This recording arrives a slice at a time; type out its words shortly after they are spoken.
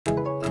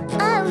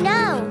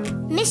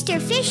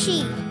Mr.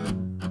 Fishy!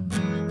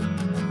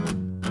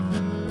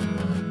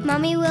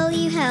 Mommy, will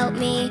you help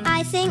me?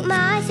 I think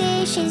my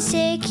fish is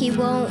sick, he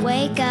won't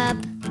wake up.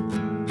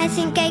 I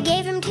think I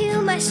gave him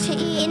too much to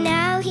eat and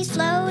now he's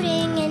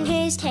floating in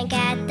his tank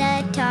at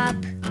the top.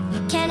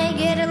 Can I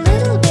get a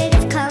little bit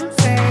of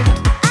comfort?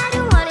 I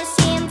don't want to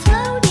see him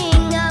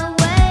floating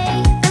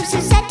away. I'm so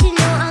sad to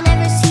know I'll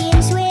never see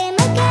him swim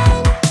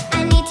again.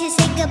 I need to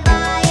say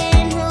goodbye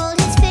and hold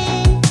his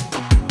fin.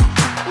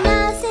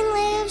 Nothing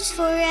lives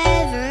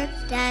forever,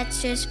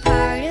 that's just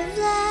part of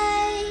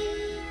life.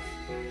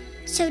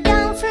 So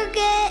don't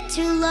forget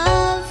to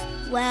love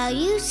while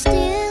you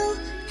still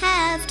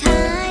have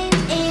time.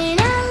 In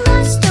a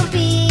loss, don't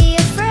be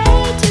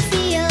afraid to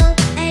feel,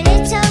 and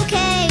it's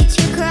okay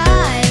to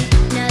cry.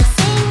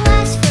 Nothing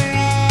lasts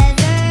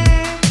forever.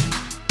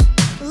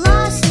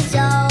 Loss is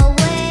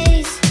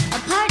always a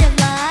part of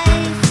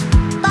life.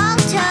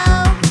 Balto,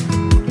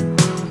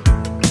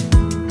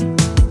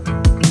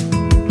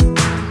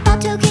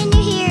 Balto, can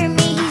you hear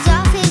me? He's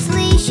off his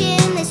leash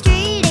in the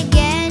street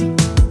again.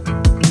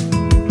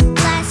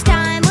 Last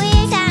time we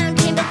found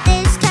him, but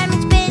this time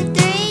it's been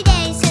 3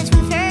 days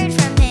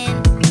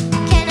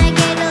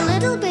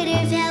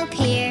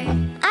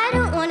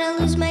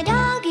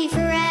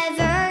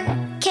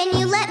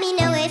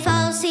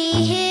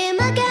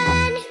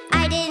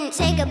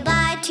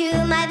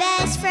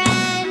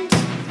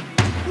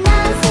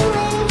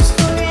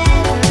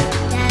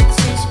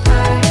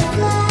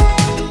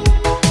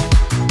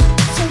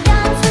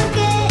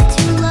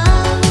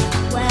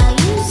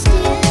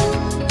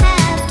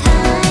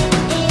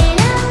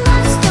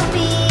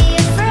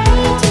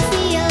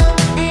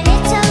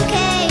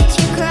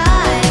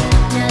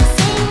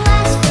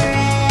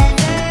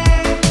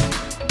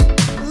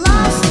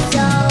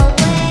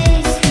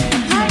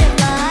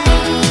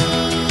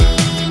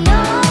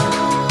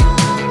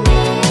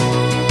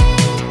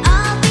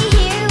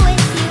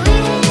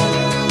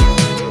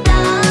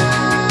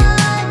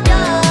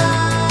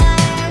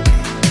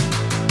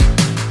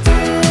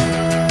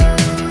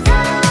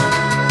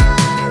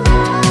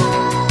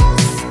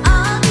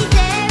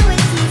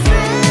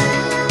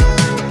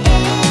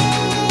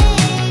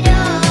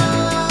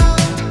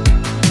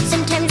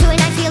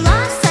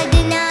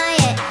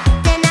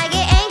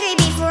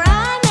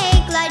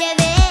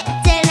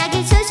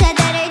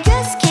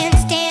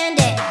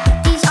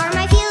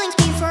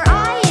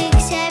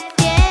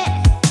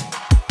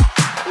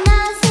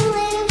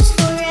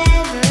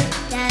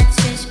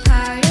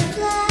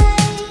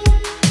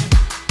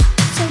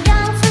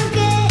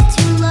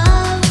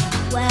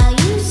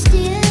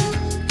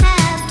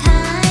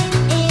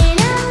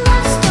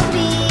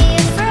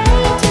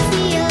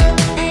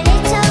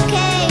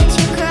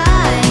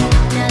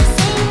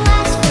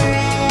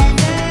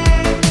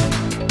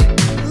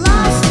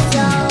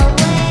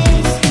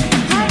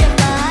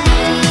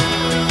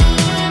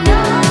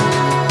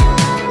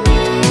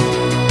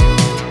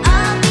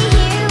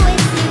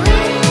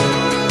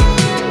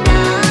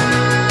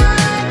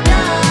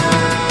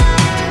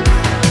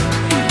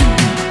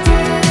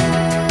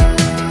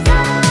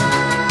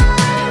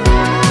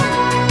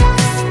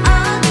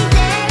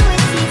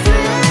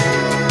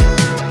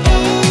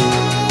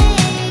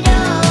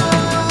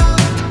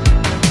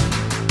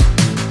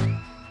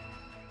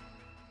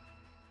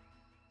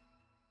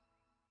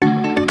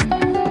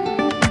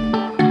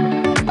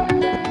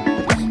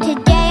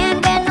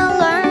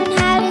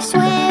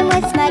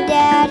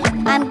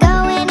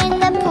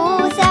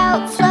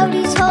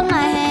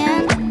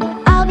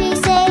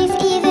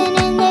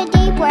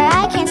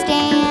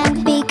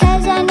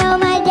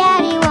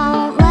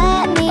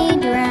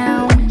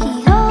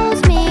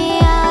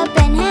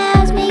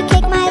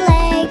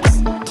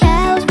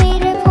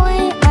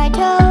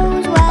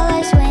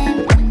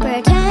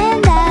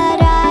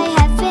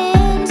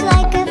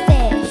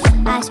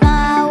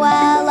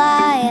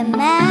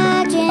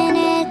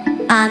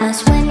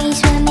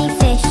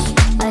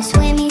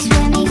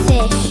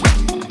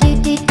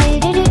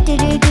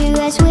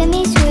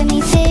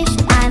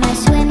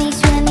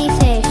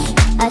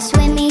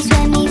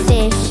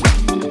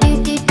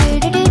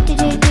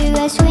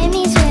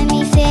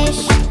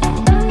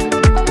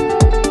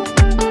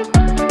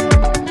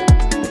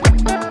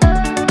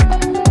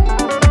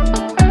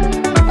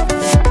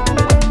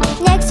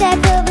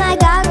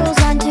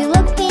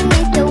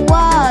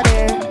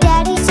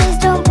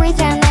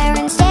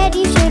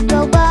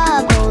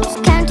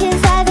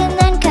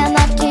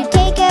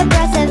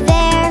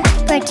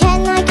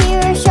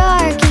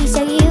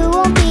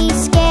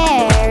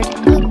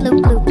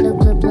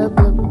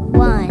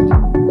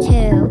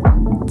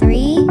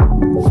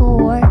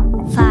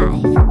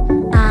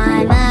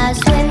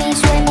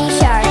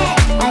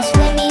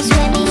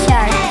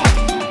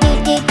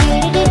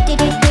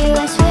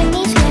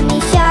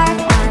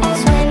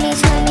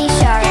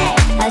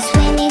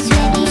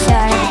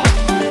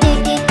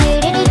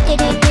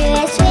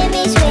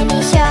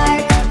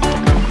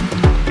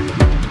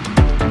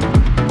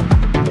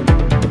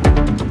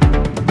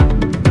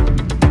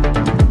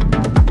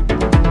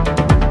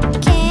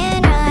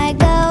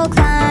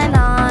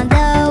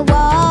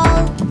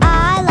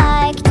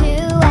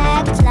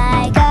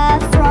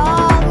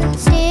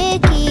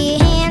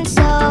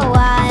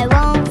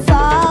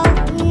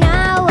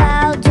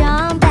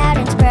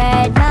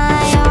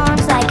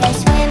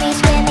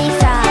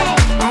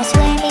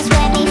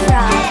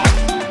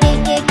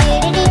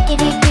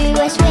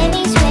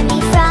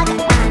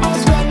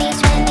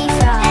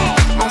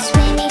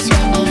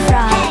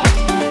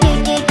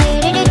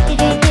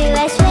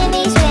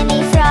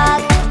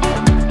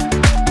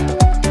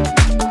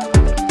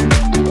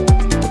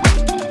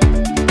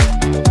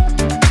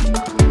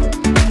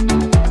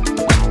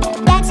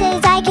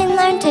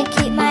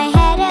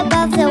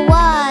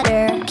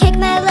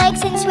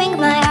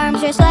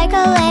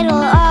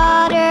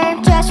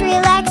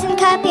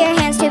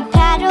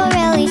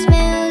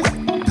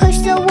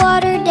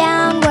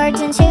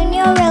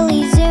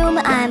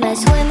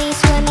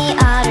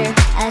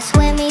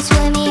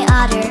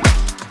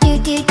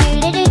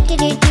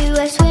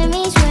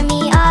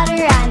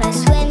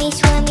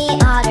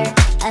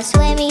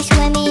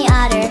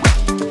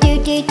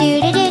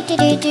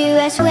do.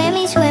 A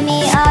swimmy,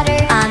 swimmy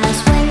otter. I'm a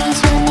swimmy,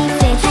 swimmy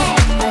fish.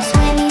 A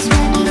swimmy,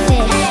 swimmy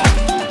fish.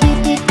 Do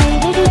do do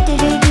do do do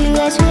do do.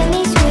 A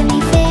swimmy, swimmy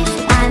fish.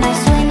 I'm a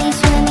swimmy,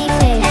 swimmy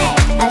fish.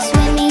 A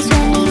swimmy,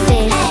 swimmy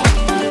fish.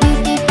 Do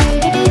do do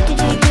do do do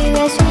do do.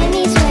 A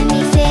swimmy,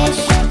 swimmy fish.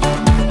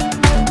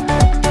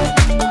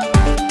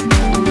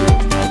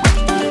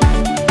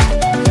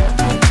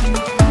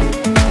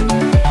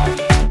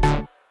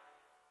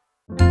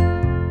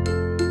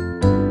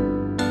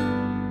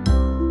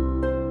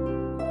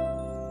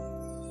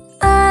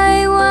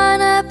 I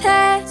want a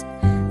pet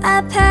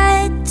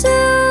to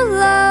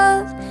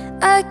love,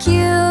 a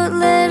cute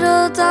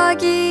little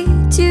doggy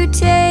to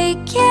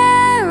take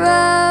care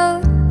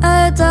of,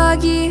 a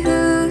doggy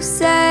who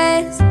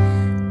says,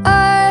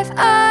 arf,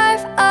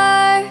 arf,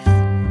 arf.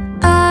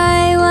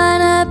 I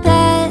want a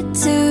pet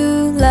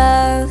to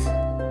love.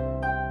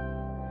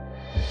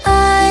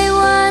 I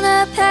want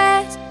a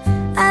pet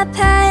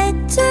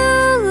to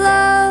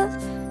love,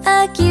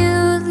 a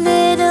cute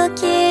little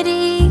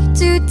kitty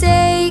to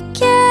take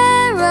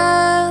care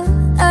of,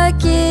 a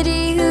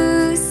kitty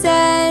who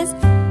says,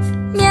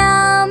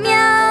 meow,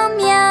 meow,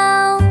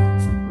 meow.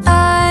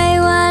 I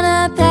want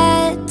a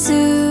pet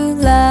to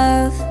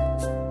love.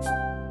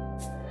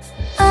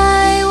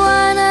 I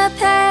want a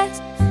pet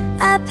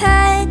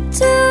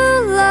to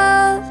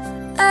love,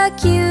 a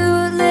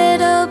cute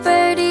little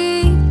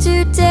birdie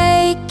to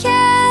take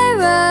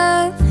care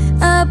of,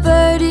 a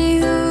birdie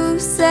who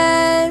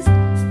says,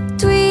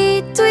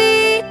 tweet,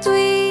 tweet,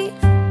 tweet.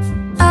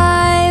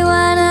 I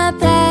want a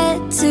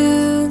pet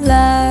to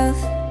love.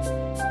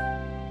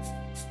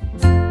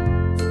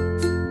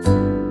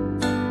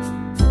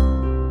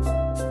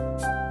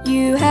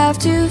 You have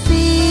to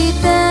feed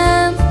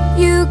them,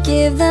 you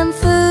give them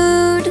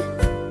food.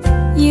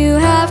 You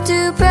have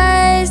to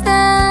praise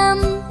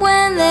them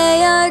when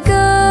they are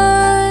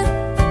good.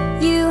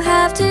 You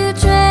have to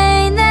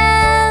train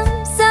them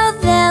so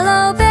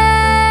they'll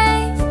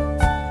obey,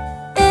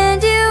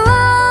 and you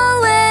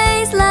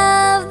always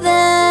love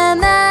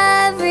them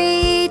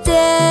every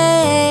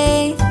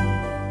day.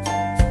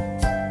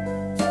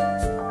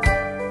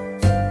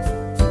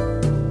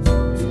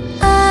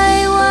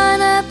 I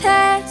want a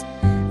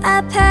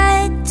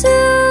pet to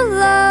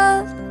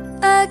love,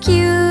 a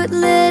cute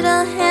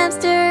little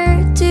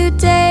hamster to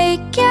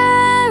take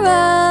care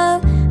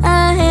of,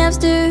 a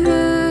hamster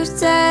who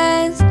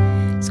says,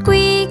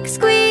 squeak,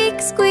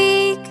 squeak,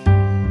 squeak.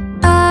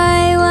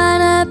 I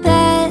want a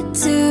pet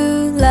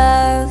to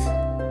love.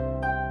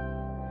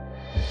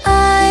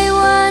 I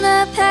want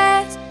a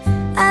pet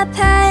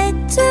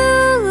to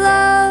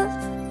love,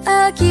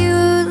 a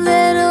cute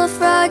little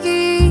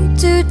froggy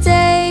to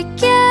take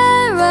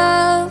care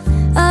of,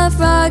 a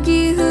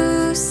froggy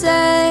who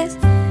says,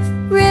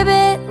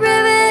 ribbit,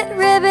 ribbit,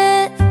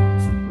 ribbit.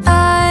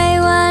 I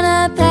want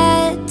a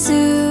pet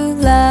to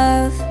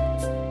love.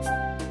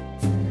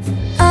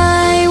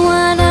 I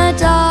want a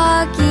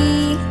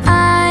doggy,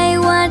 I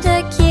want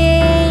a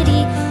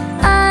kitty,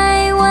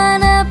 I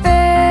want a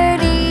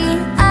birdie,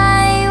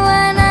 I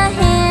want a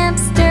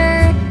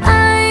hamster,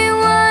 I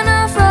want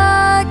a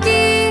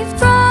froggy,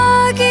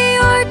 froggy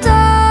or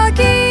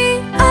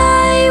doggy.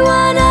 I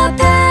want a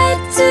pet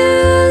to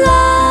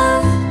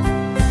love.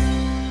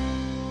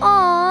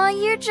 Aw,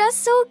 you're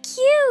just so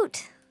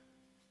cute.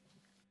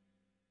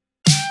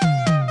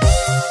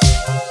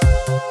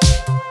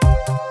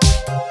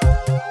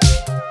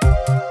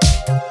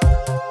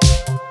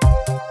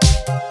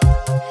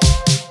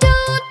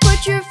 Don't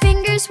put your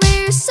fingers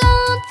where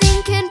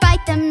something can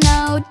bite them.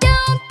 No,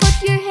 don't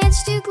put your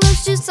hands too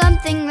close to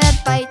something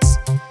that bites.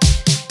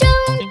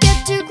 Don't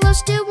get too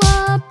close to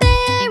a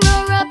bear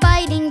or a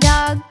biting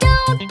dog.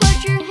 Don't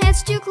put your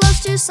hands too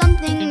close to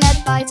something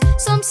that bites.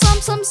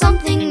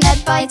 Something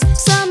that bites.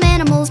 Some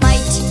animals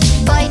might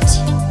bite.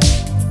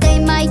 They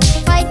might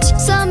fight.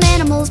 Some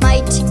animals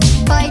might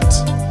bite.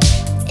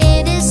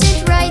 It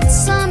isn't right.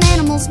 Some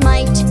animals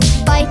might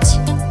bite.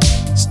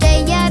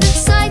 Stay out of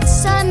sight.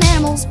 Some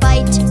animals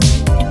bite.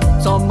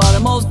 Some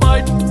animals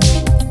bite.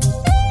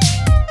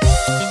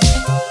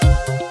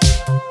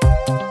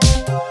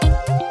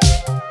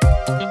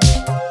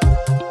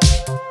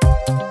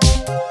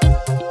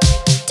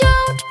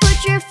 Don't put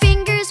your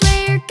fingers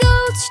where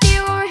goats,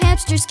 deer, or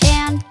hamsters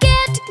can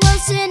get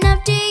close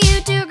enough to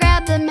you to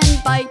grab them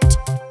and bite.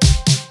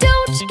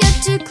 Don't get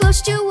too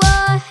close to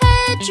a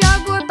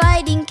hedgehog or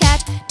biting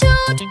cat.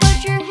 Don't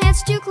put your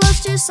hands too close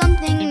to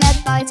something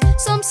that bites.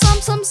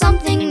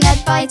 Something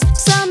that bites.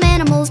 Some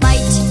animals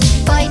might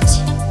bite.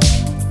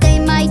 They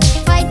might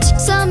fight.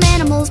 Some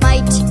animals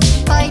might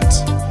bite.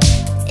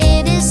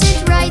 It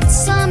isn't right.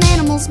 Some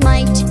animals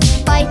might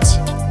bite.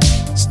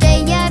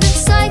 Stay out of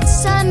sight.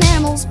 Some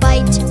animals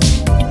bite.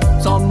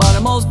 Some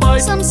animals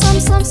bite. Some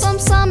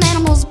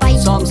animals bite.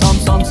 Some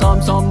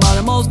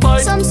animals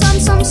bite.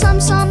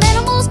 Some